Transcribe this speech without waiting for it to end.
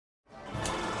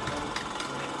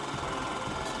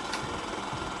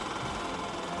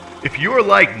If you're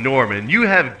like Norman, you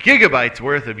have gigabytes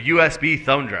worth of USB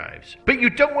thumb drives, but you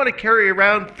don't want to carry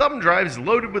around thumb drives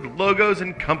loaded with logos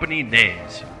and company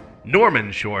names.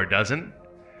 Norman sure doesn't.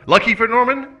 Lucky for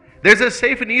Norman, there's a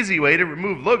safe and easy way to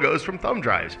remove logos from thumb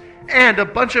drives, and a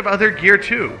bunch of other gear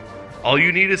too. All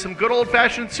you need is some good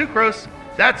old-fashioned sucrose.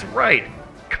 That's right,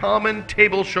 common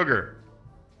table sugar.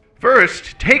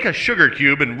 First, take a sugar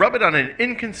cube and rub it on an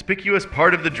inconspicuous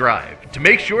part of the drive to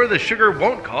make sure the sugar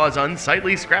won't cause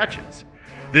unsightly scratches.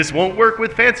 This won't work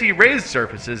with fancy raised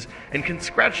surfaces and can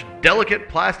scratch delicate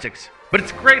plastics, but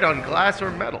it's great on glass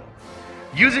or metal.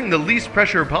 Using the least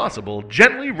pressure possible,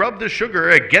 gently rub the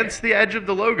sugar against the edge of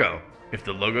the logo. If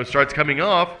the logo starts coming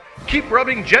off, keep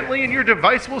rubbing gently and your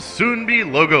device will soon be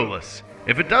logoless.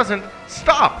 If it doesn't,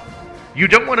 stop! You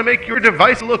don't want to make your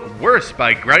device look worse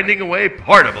by grinding away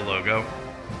part of a logo.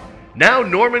 Now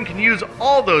Norman can use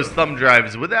all those thumb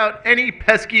drives without any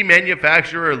pesky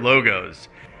manufacturer logos.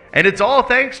 And it's all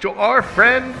thanks to our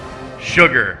friend,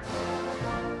 Sugar.